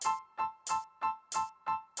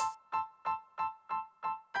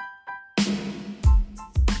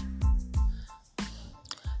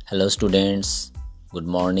Hello students, good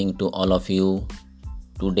morning to all of you.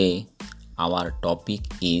 Today our topic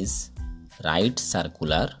is right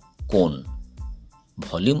circular cone,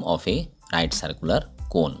 volume of a right circular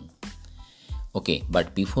cone. Okay,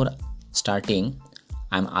 but before starting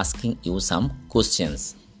I am asking you some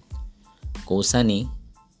questions. Kousani,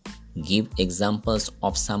 give examples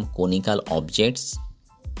of some conical objects.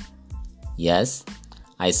 Yes,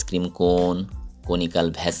 ice cream cone,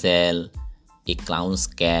 conical vessel, a clown's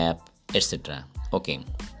cap, etc. Okay.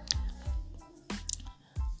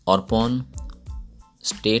 Orpon,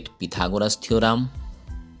 state Pythagoras theorem.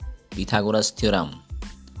 Pythagoras theorem.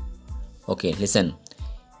 Okay, listen.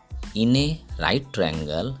 In a right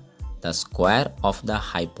triangle, the square of the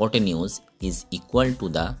hypotenuse is equal to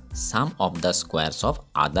the sum of the squares of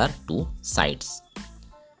other two sides.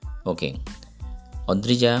 Okay.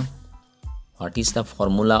 Adrija, what is the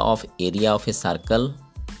formula of area of a circle?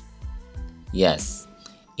 Yes,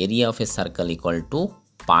 area of a circle equal to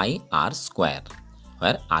pi r square,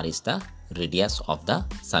 where r is the radius of the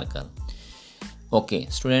circle. Okay,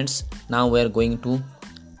 students, now we are going to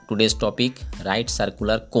today's topic, right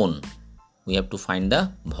circular cone. We have to find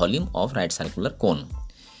the volume of right circular cone.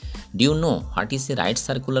 Do you know what is a right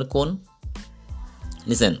circular cone?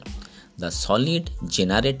 Listen, the solid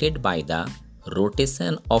generated by the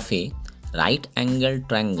rotation of a right angled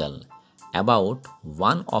triangle about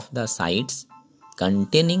one of the sides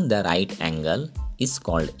containing the right angle is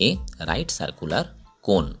called a right circular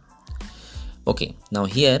cone. Okay, now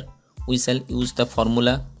here we shall use the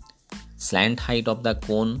formula slant height of the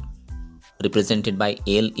cone represented by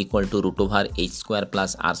L equal to root over h square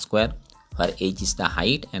plus r square, where h is the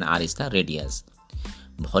height and r is the radius.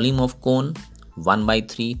 Volume of cone 1 by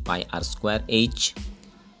 3 pi r square h.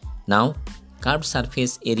 Now curved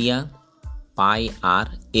surface area pi r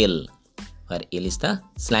L, where L is the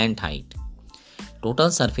slant height.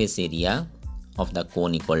 Total surface area of the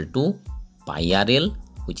cone equal to pi r L,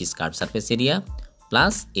 which is curved surface area,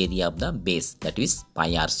 plus area of the base, that is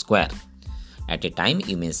pi r square. At a time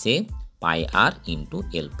you may say pi r into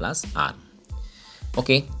L plus r.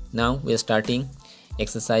 Okay, now we are starting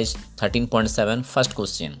exercise 13.7. First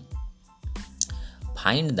question.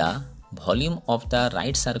 Find the volume of the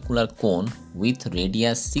right circular cone with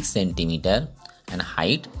radius 6 cm and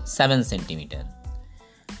height 7 cm.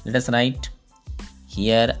 Let us write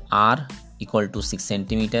here r equal to 6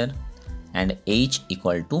 cm and h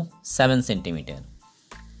equal to 7 cm.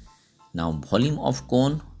 Now volume of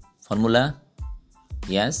cone formula,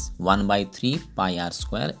 yes, 1 by 3 pi r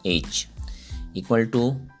square h equal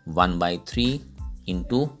to 1 by 3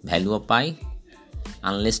 into value of pi.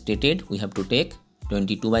 Unless stated, we have to take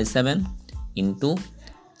 22 by 7 into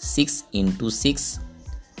 6 into 6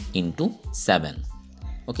 into 7.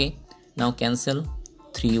 Okay, now cancel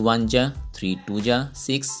 3 1 ja, 3 2 ja,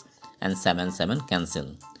 6 and 7 7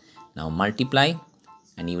 cancel. Now multiply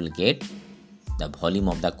and you will get the volume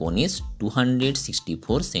of the cone is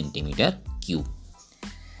 264 centimeter cube.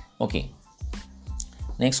 Okay,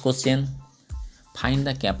 next question. Find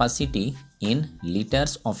the capacity in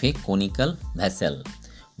liters of a conical vessel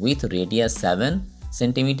with radius 7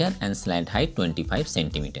 centimeter and slant height 25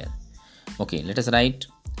 centimeter. Okay, let us write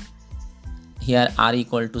here r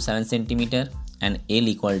equal to 7 centimeter and L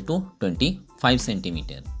equal to 25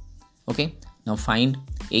 centimeter. Okay, now find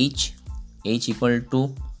h equal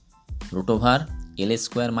to root over L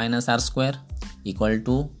square minus r square equal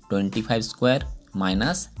to 25 square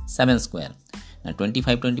minus 7 square. Now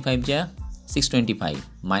 25 ja 625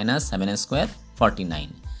 minus 7 square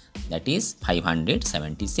 49, that is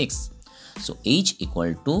 576. So h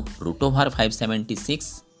equal to root over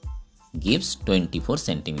 576 gives 24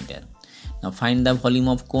 centimeter. Now find the volume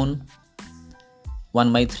of cone.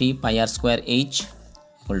 1 by 3 pi r square h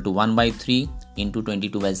equal to 1 by 3 into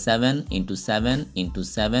 22 by 7 into 7 into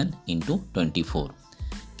 7 into 24.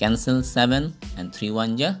 Cancel 7 and 3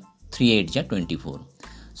 1 ja 3 8 ja 24.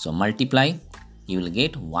 So multiply, you will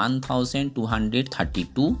get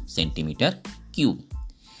 1232 centimeter cube.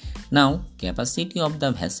 Now capacity of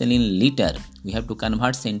the vessel in liter, we have to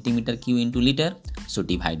convert centimeter cube into liter, so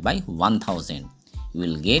divide by 1000. You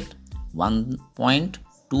will get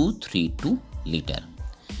 1.232 liter.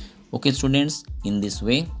 Okay students, in this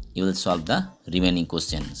way you will solve the remaining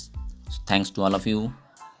questions. So, thanks to all of you.